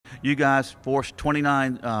You guys forced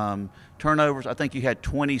 29 turnovers. I think you had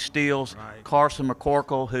 20 steals. Right. CARSON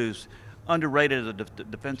MCCORKLE, who's underrated as a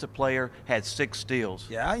defensive player, had 6 steals.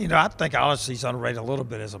 Yeah, you know, I think honestly he's underrated a little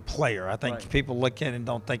bit as a player. I think Right. people look at him and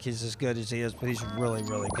don't think he's as good as he is, but he's really,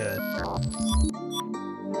 really good.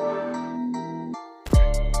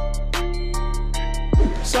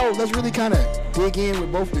 So let's really kind of dig in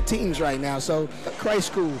with both the teams right now. So Christ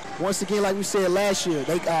School, once again, like we said last year,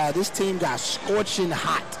 this team got scorching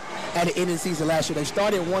hot at the end of the season last year. They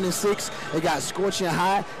started 1-6. They got scorching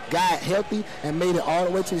hot, got healthy, and made it all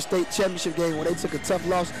the way to the state championship game where they took a tough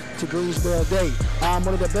loss to Greensboro Day. One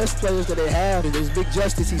of the best players that they have is Big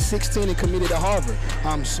Justice. He's 16 and committed to Harvard.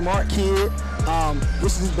 Smart kid.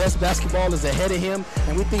 This is his best basketball is ahead of him,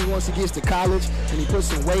 and we think once he gets to college and he puts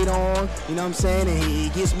some weight on, you know what I'm saying, and he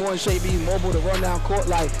gets more in shape, he's mobile to run down court.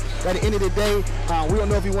 Like, at the end of the day, we don't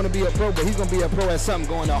know if he want to be a pro, but he's going to be a pro at something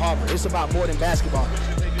going to Harvard. It's about more than basketball.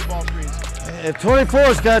 If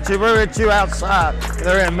 24's got you, we'll get you outside.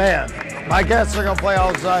 They're in man. My guess they're going to play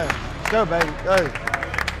all zone. Go, baby, go.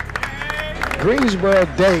 Greensboro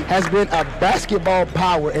Day has been a basketball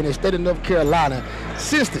power in the state of North Carolina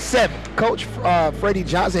since the 70s. Coach Freddy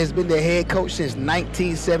Johnson has been the head coach since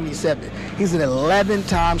 1977. He's an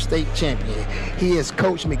 11-time state champion. He has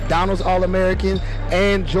coached McDonald's All-American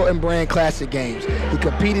and Jordan Brand Classic games. He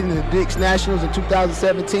competed in the Dix Nationals in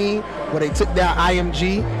 2017 where they took down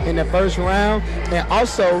IMG in the first round. And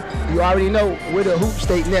also, you already know, we're the Hoop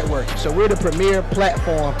State Network. So we're the premier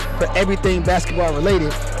platform for everything basketball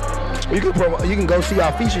related. You can go see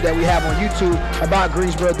our feature that we have on YouTube about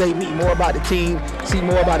Greensboro Day, meet more about the team, see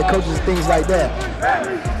more about the coaches and things like that.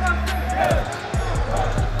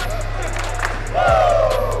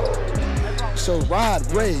 So Rod,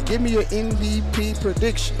 Ray, give me your MVP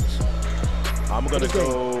predictions. I'm gonna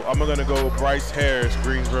go Bryce Harris,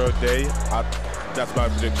 Greensboro Day. That's my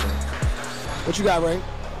prediction. What you got, Ray?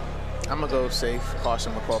 I'm gonna go safe,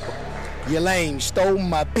 CARSON MCCORKLE. You lame, stole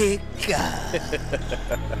my pick.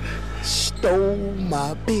 Stole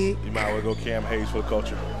my pick. You might well go Cam Hayes for the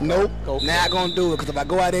culture. Nope, not gonna do it, because if I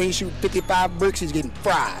go out there and shoot 55 bricks, he's getting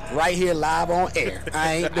fried right here live on air.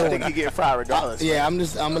 I ain't doing it. I think he get fried regardless. Yeah, I'm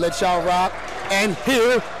gonna let y'all rock. And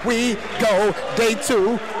here we go, day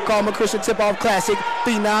 2, CARMEL Christian Tip-Off Classic,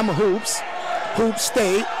 Phenom Hoops, Hoop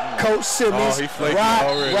State, Coach Simmons,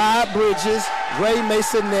 Rod Bridges, Ray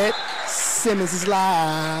Masonette, Simmons is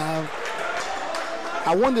live.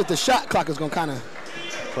 I wonder if the shot clock is gonna kind of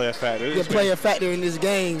play a factor. Play a factor in this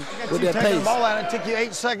game with their taking pace. the ball out, it took you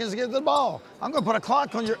 8 seconds to get to the ball. I'm going to put a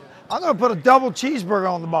clock on your. I'm going to put a double cheeseburger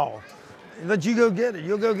on the ball. Let you go get it.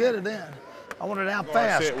 You'll go get it then. I want it out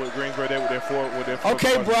fast. With Greensboro Day with their four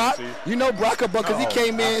okay, Brock. You know Brock about because he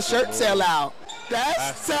came in shirt sell out.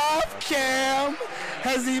 That's tough, Cam.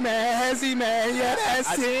 Has he man? Yeah,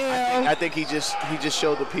 that's him. I think he just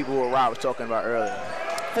showed the people what Rob was talking about earlier.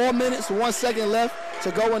 4 minutes, 1 second left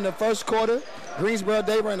to go in the first quarter. Greensboro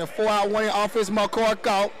Day running a 4-out-1 offense.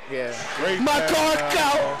 McCorkle. Yeah.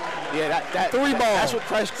 McCorkle. Yeah, that 3 ball. That's what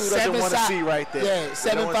Christ School doesn't want to see right there. Yeah,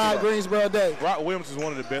 7-5 Greensboro Day. Brock Williams is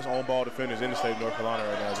one of the best on-ball defenders in the state of North Carolina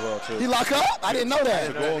right now as well, too. He lock up? I didn't know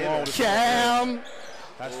that. Cam.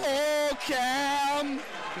 Oh, Cam.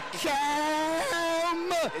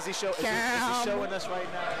 Cam. Is he showing us right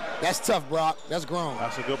now? That's tough, Brock. That's grown.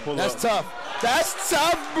 That's a good pull-up. That's tough. That's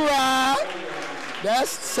tough, Brock.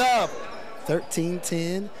 That's tough.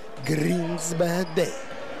 13-10, Greensboro Day.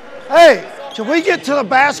 Hey, can we get to the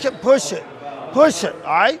basket? Push it. Push it,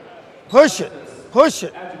 all right? Push it. Push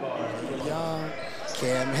it. Young,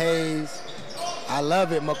 Cam Hayes. I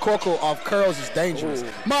love it. McCorkle off curls is dangerous.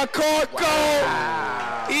 McCorkle!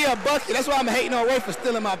 Wow. He a bucket. That's why I'm hating on Ray for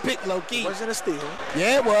stealing my pick, low-key. Was it a steal?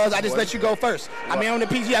 Yeah, it was. I just let you go first. I mean, on the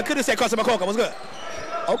PG, I could have said CARSON MCCORKLE. What's good?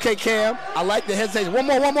 Okay, Cam. I like the hesitation. One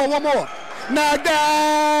more. Knock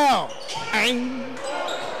down. Bang.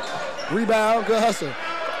 Rebound. Good hustle.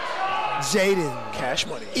 Jaden. Cash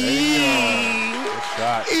money.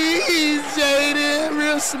 Jaden.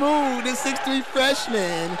 Real smooth. The 6'3"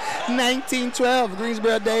 freshman. 19-12.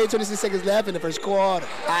 Greensboro Day. 26 seconds left in the first quarter.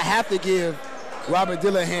 I have to give Robert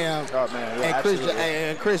Dillingham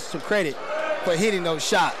and Chris some credit for hitting those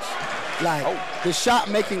shots. Like, the shot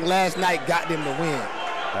making last night got them to win.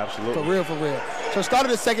 Absolutely. For real. So started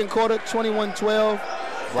the second quarter, 21-12.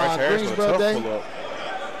 Greensboro Day.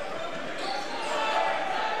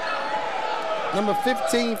 Number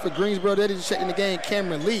 15 for Greensboro Day, just checking the game,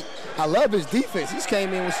 Cameron Lee. I love his defense. He's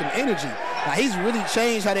came in with some energy. Now, he's really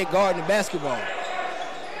changed how they guard the basketball.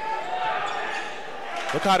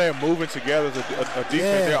 Look how they're moving together as a defense.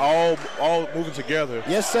 Yeah. They're all moving together.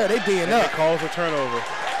 Yes, sir. They D'ing up. It calls a turnover.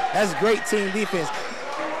 That's great team defense.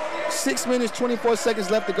 6 minutes, 24 seconds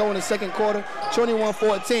left to go in the second quarter.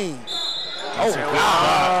 21-14. Oh,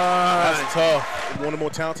 God. That's tough. One of the more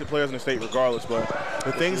talented players in the state regardless, but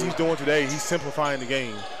the things he's doing today, he's simplifying the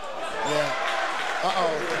game. Yeah.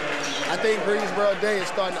 I think Greensboro Day is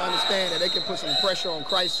starting to understand that they can put some pressure on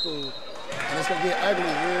Christ School, and it's going to get ugly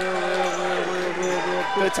real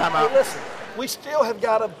quick. Good timeout. Hey, listen, we still have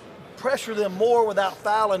got to pressure them more without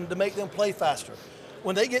fouling to make them play faster.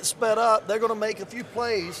 When they get sped up, they're going to make a few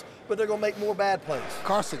plays, but they're going to make more bad plays.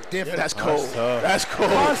 Carson different. Yeah, that's cold. That's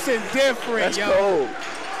cold. Carson different, That's cold.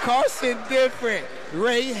 Carson different.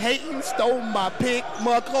 Ray Hayton stole my pick,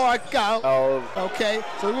 McCorkle. Oh. Okay,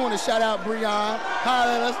 so we want to shout out Breon.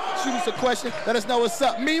 Holler at us, shoot us a question, let us know what's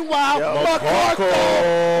up. Meanwhile,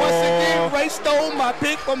 McCorkle. Once again, Ray stole my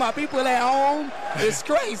pick for my people at home. It's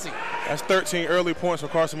crazy. That's 13 early points for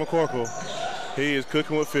Carson McCorkle. He is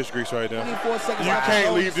cooking with fish grease right now. 24 seconds. You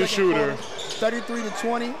can't leave the shooter.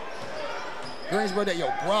 33-20. Greensboro Day. Yo,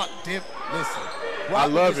 Brock dip. Listen. I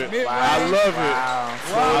love it. I love it.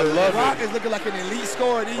 I love Brock it. is looking like an elite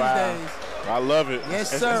scorer these days. I love it. Yes,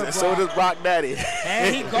 sir. And so does Brock Daddy.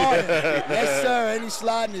 And he guarded. Yes, sir. And he's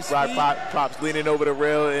sliding his feet. Pops leaning over the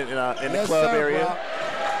rail in the club area. Brock.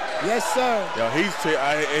 Yes, sir. Yo,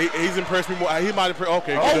 he's impressed me more. He might have.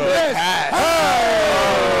 Okay, Oh, good. yes.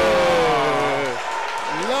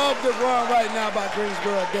 Love the run right now by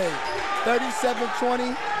Greensboro Day.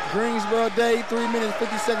 37-20. Greensboro Day, 3 minutes,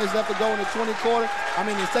 50 seconds left to go in the second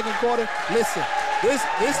quarter. Listen, this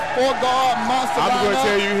four-guard monster I'm going to lineup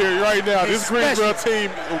tell you here right now, this special.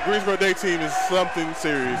 Greensboro Day team is something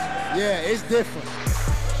serious. Yeah, it's different.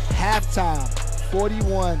 Halftime,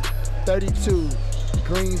 41-32,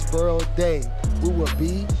 Greensboro Day. We will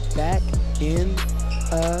be back in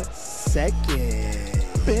a second.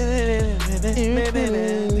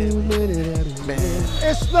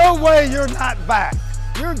 It's no way you're not back.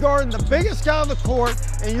 You're guarding the biggest guy on the court,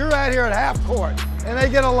 and you're out here at half court, and they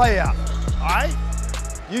get a layup. All right?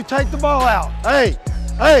 You take the ball out. Hey,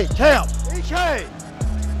 Cam. EK.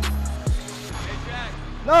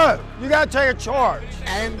 No, you got to take a charge.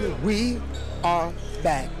 And we are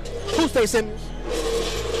back. Who stays Simmons?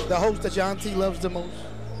 The host that your auntie loves the most.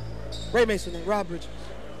 Ray Mason and Rob Bridges.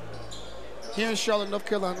 Here in Charlotte, North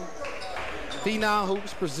Carolina, PHENOM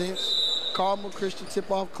Hoops presents CARMEL Christian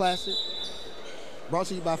Tip-Off Classic. Brought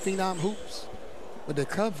to you by PHENOM Hoops. But the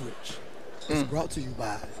coverage is brought to you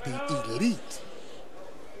by the elite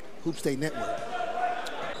Hoop State Network.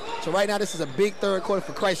 So right now, this is a big third quarter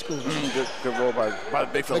for Christ School. Good roll by the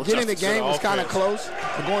big fella. Beginning the game was kind of close.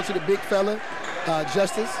 We're going to the big fella,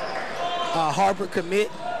 Justice, Harvard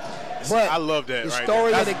commit. But I love that. The right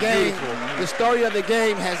story there. of the That's game. beautiful. The story of the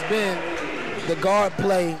game has been the guard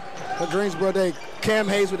play for Greensboro Day. Cam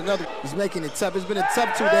Hayes with another. He's making it tough. It's been a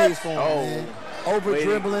tough 2 days for him, man. Over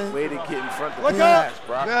dribbling. Way to get in front of Look the up. pass,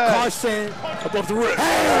 Brock. Carson above the rim.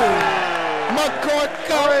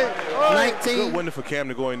 McCorkle. 19. Good window for Cam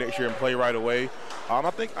to go in next year and play right away. I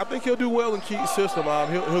think he'll do well in Keith's system.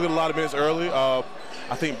 He'll get a lot of minutes early. I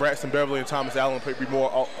think Braxton Beverly and Thomas Allen will be more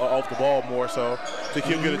off the ball more, so I think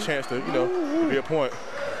he'll get a chance to, be a point.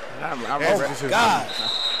 Oh, God.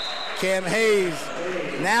 Cam Hayes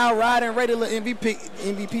now riding regular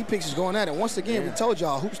MVP picks is going at it. Once again, we told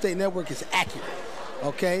y'all Hoop State Network is accurate,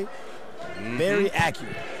 okay? Very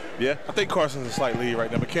accurate. Yeah, I think Carson's a slight lead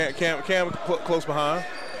right now, but Cam close behind.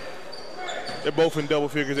 They're both in double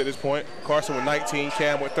figures at this point. Carson with 19,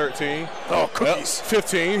 Cam with 13. Oh, cookies.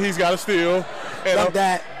 15, he's got a steal. And Like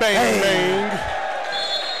that. Bang, bang.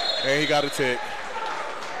 And he got a tick.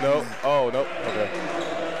 No, oh, nope, okay.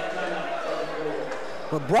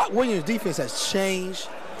 But Brock Williams' defense has changed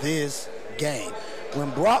this game.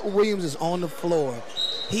 When Brock Williams is on the floor,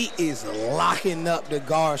 he is locking up the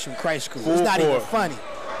guards from Christ School. It's not even funny.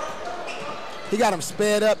 He got them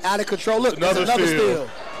sped up, out of control. Look, Another steal.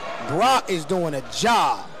 Brock is doing a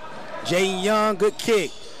job. Jaden Young, good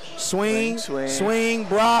kick. Swing,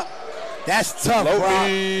 Brock. That's tough, Brock.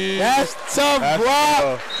 That's tough,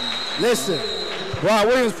 Brock. Listen, Brock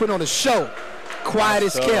Williams putting on a show. Quiet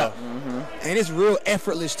as kept. And it's real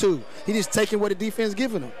effortless, too. He just taking what the defense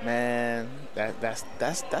giving him. Man, that's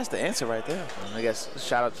the answer right there. I guess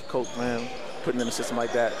shout out to Coach, man, putting in a system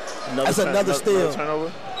like that. That's another steal. Another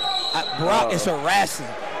turnover. Brock is harassing.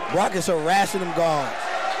 Brock is harassing them guards.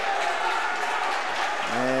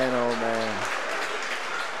 Man, oh man.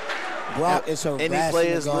 Brock is harassing Any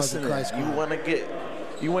players the guards. listening?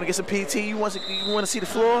 You want to get some PT? You want to see the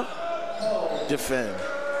floor? Defend.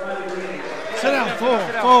 Sit down, full.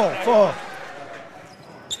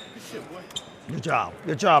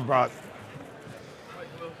 Good job, Brock.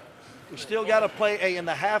 We still got to play in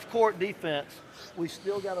the half-court defense we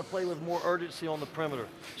still got to play with more urgency on the perimeter.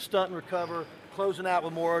 Stunt and recover, closing out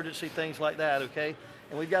with more urgency, things like that, okay?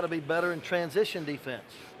 And we've got to be better in transition defense.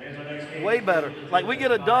 Way better. Like we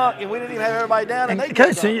get a dunk and we didn't even have everybody down and they get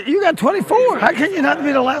Okay, so you got 24. How can you not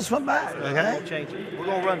be the last one back? We're Okay. going to change it. We're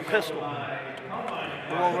going to run pistol.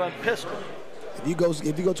 We're going to run pistol.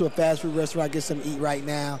 If you go to a fast food restaurant, get something to eat right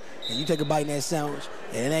now, and you take a bite in that sandwich,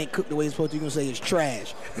 and it ain't cooked the way it's supposed to, you're going to say it's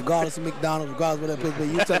trash. Regardless of McDonald's, regardless of whatever, but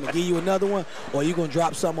you tell them to give you another one, or you're going to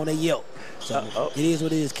drop something on their Yelp. So it is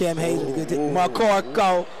what it is. Cam Hayes with a good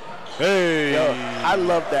McCorkle. Hey. Yo, I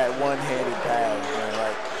love that one-handed pass, man.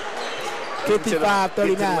 Like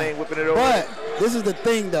 55-39. But this is the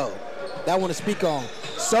thing, though, that I want to speak on.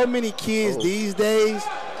 So many kids these days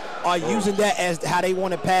are using that as how they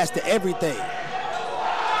want to pass to everything.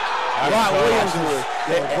 Brock Williams is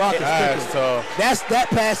tough. that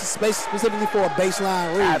pass is specifically for a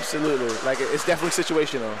baseline read. Absolutely. Like, it's definitely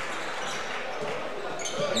situational.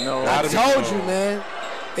 No, I told you, man.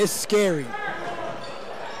 It's scary.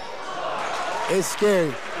 It's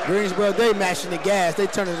scary. Greensboro, they mashing the gas. They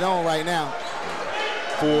turning it on right now.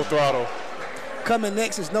 Full throttle. Coming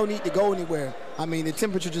next, there's no need to go anywhere. I mean, the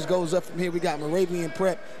temperature just goes up from here. We got Moravian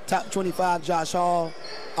Prep, top 25, Josh Hall,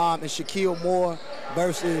 and Shaquille Moore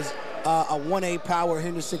versus a 1A Power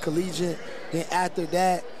Henderson Collegiate. Then after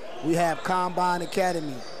that, we have Combine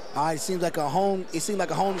Academy. All right, it seems like a home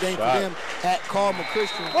game for them at CARMEL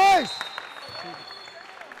Christian. Boys!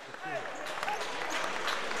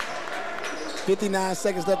 59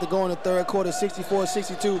 seconds left to go in the third quarter,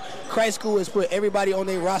 64-62. Christ School has put everybody on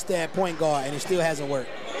their roster at point guard, and it still hasn't worked.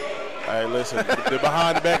 All right, listen, the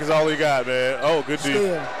behind the back is all we got, man. Oh, good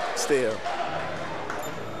deal. Still.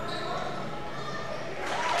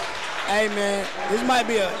 Hey, man, this might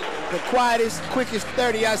be the quietest, quickest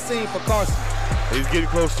 30 I've seen for Carson. He's getting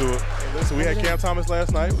close to it. Hey, listen, we had Cam Thomas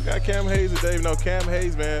last night. We got Cam Hayes today. You know, Cam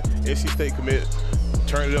Hayes, man, NC State commit.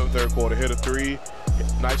 Turned it up in the third quarter, hit a three.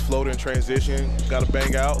 Nice floater in transition. Got to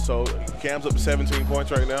bang out. So Cam's up to 17 points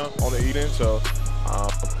right now on the eat-in. So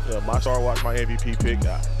yeah, my star watch, my MVP pick.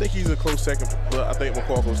 I think he's a close second, but I think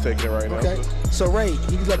McCorkle's taking it right now. Okay. So Ray,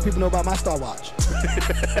 you can let the people know about my star watch.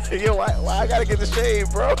 Yo, why I gotta get the shade,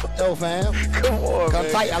 bro? Yo, fam. Come on, Come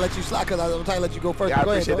man. tight. I'll let you slide because I'm tight. Let you go first. Yeah, I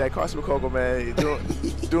go appreciate ahead, that. CARSON MCCORKLE, man,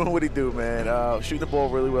 doing what he do, man. Shooting the ball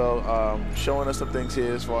really well, showing us some things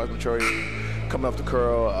here as far as maturity, coming up the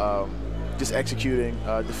curl, just executing,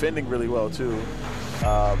 defending really well too.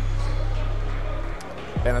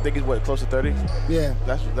 And I think he's close to 30. Yeah.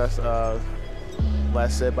 That's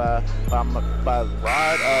last said by Rod.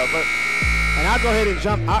 And I'll go ahead and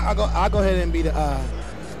jump. I'll go ahead and be the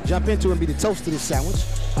jump into and be the toast to this sandwich.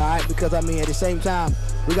 All right, because I mean at the same time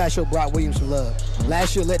we gotta show Brock Williams some love.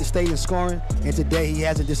 Last year led the state in scoring, and today he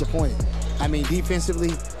hasn't disappointed. I mean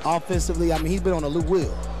defensively, offensively. I mean he's been on a Lou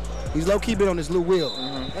Will. He's low key been on this Lou Will.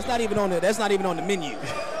 That's not even on the menu.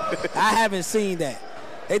 I haven't seen that.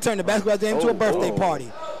 They turned the basketball game into a birthday party.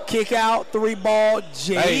 Kick out, 3-ball,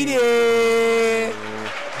 Jaded. Hey.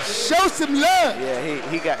 Show some love. Yeah,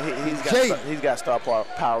 he's got star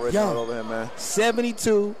power written all over him, man.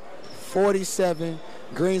 72-47,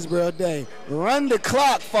 Greensboro Day. Run the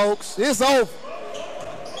clock, folks. It's over.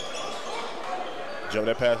 Jump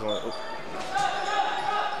that pass on.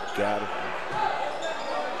 Got it.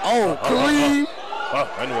 Oh, Kareem.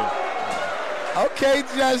 I knew it. Okay,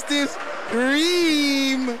 Justice.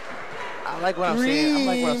 Kareem. I like what I'm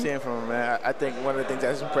seeing from him, man. I think one of the things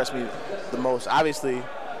that's impressed me the most, obviously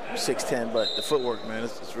 6'10", but the footwork, man,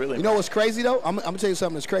 it's really. You know what's crazy though? I'm gonna tell you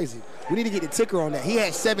something that's crazy. We need to get the ticker on that. He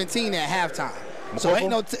had 17 at halftime. So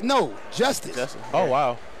ain't no Justice. Oh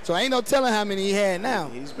wow. So ain't no telling how many he had now.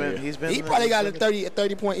 He probably got a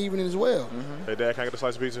 30-point evening as well. Mm-hmm. Hey Dad, can I get a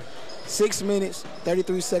slice of pizza? 6 minutes,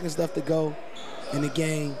 33 seconds left to go in the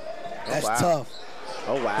game. That's tough.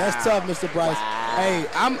 Oh wow. That's tough, Mr. Bryce. Wow. Hey,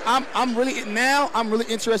 I'm really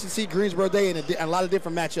interested to see Greensboro Day in a lot of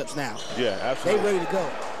different matchups now. Yeah, absolutely. They ready to go.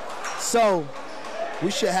 So we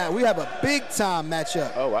have a big time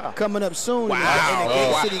matchup. Coming up soon. Wow.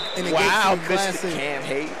 In the Gate City Classic. Cam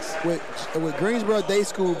Hayes. With Greensboro Day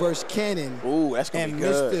School versus Cannon. Ooh, that's gonna be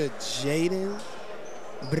good. And Mr. Jaden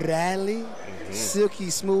Bradley. Silky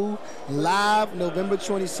Smooth, live November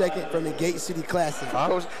 22nd from the Gate City Classic.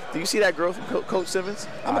 Coach, do you see that growth from Coach Simmons?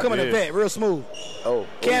 I'm coming to vet, real smooth. Oh.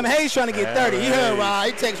 Cam Hayes trying to get 30. He heard Rod.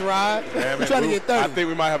 He takes Rod. He's trying to get 30. I think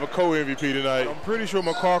we might have a co-MVP tonight. I'm pretty sure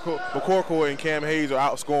McCorkle and Cam Hayes are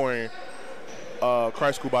outscoring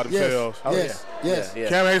Christ School by themselves. Yes.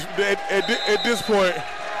 Cam Hayes, at this point,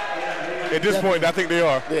 I think they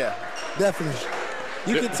are. Yeah. Definitely.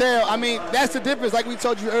 You can tell. I mean, that's the difference, like we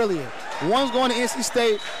told you earlier. One's going to NC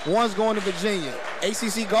State, one's going to Virginia.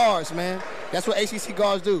 ACC guards, man. That's what ACC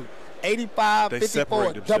guards do. 85,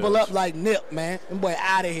 54, double up like Nip, man. Them boy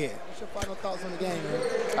out of here. What's your final thoughts on the game,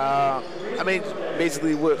 man? I mean,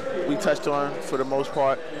 basically what we touched on for the most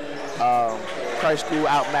part. Christ School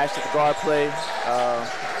outmatched at the guard play.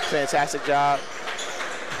 Fantastic job.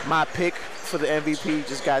 My pick for the MVP,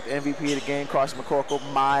 just got the MVP of the game, CARSON MCCORKLE.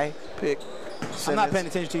 My pick. I'm not paying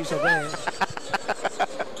attention to you, so man.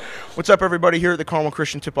 What's up, everybody? Here at the Carmel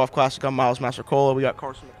Christian Tip-Off Classic, I'm Miles Massacola. We got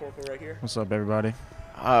CARSON MCCORKLE right here. What's up, everybody?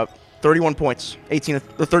 31 points, 13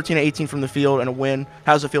 to 18 from the field, and a win.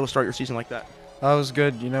 How does it feel to start your season like that? That was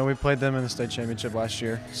good. You know, we played them in the state championship last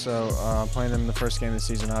year, so playing them in the first game of the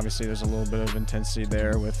season, obviously there's a little bit of intensity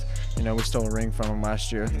there with, you know, we stole a ring from them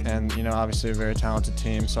last year, and, you know, obviously a very talented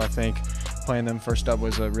team, so I think playing them first up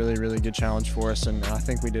was a really, really good challenge for us, and I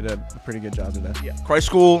think we did a pretty good job today. Yeah. Christ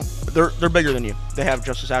School, they're bigger than you. They have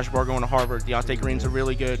Justice Ashabar going to Harvard. Deontay Green's a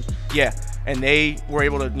really good, and they were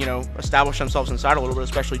able to, you know, establish themselves inside a little bit,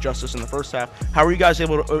 especially Justice in the first half. How were you guys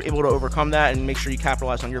able to overcome that and make sure you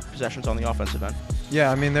capitalize on your possessions on the offensive end? Yeah,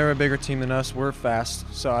 I mean, they're a bigger team than us. We're fast,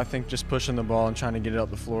 so I think just pushing the ball and trying to get it up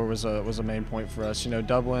the floor was a main point for us. You know,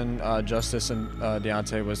 doubling Justice and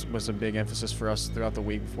Deontay was a big emphasis for us throughout the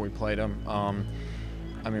week before we played them.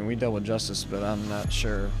 I mean, we doubled Justice, but I'm not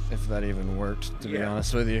sure if that even worked, to be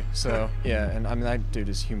honest with you. So, yeah, and I mean, that dude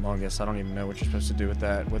is humongous. I don't even know what you're supposed to do with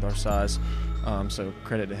that, with our size. So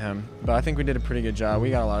credit to him. But I think we did a pretty good job.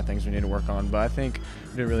 We got a lot of things we need to work on, but I think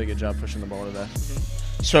we did a really good job pushing the ball today.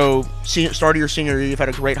 So, start of your senior year, you've had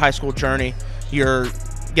a great high school journey. You're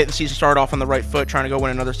getting the season started off on the right foot, trying to go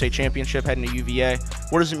win another state championship, heading to UVA.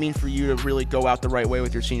 What does it mean for you to really go out the right way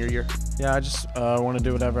with your senior year? Yeah, I just want to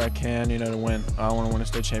do whatever I can, you know, to win. I want to win a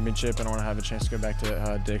state championship, and I want to have a chance to go back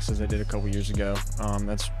to Dix as I did a couple years ago.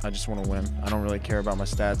 I just want to win. I don't really care about my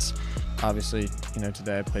stats. Obviously, you know,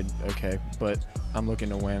 today I played okay, but I'm looking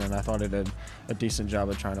to win, and I thought I did a decent job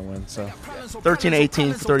of trying to win. So 13 to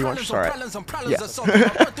 18, 31, all right. Yeah.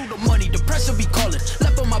 The pressure be calling.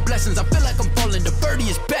 Left on my blessings, I feel like I'm falling. The birdie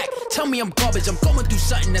is back. Tell me I'm garbage. I'm going through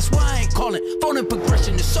something, that's why I ain't calling. Phone and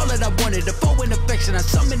progression is all that I wanted. The phone in affection, I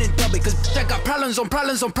summon and dub it. Cause I got problems on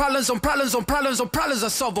problems on problems on problems on problems on problems. I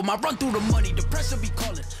solve them. I run through the money. The pressure be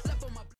calling.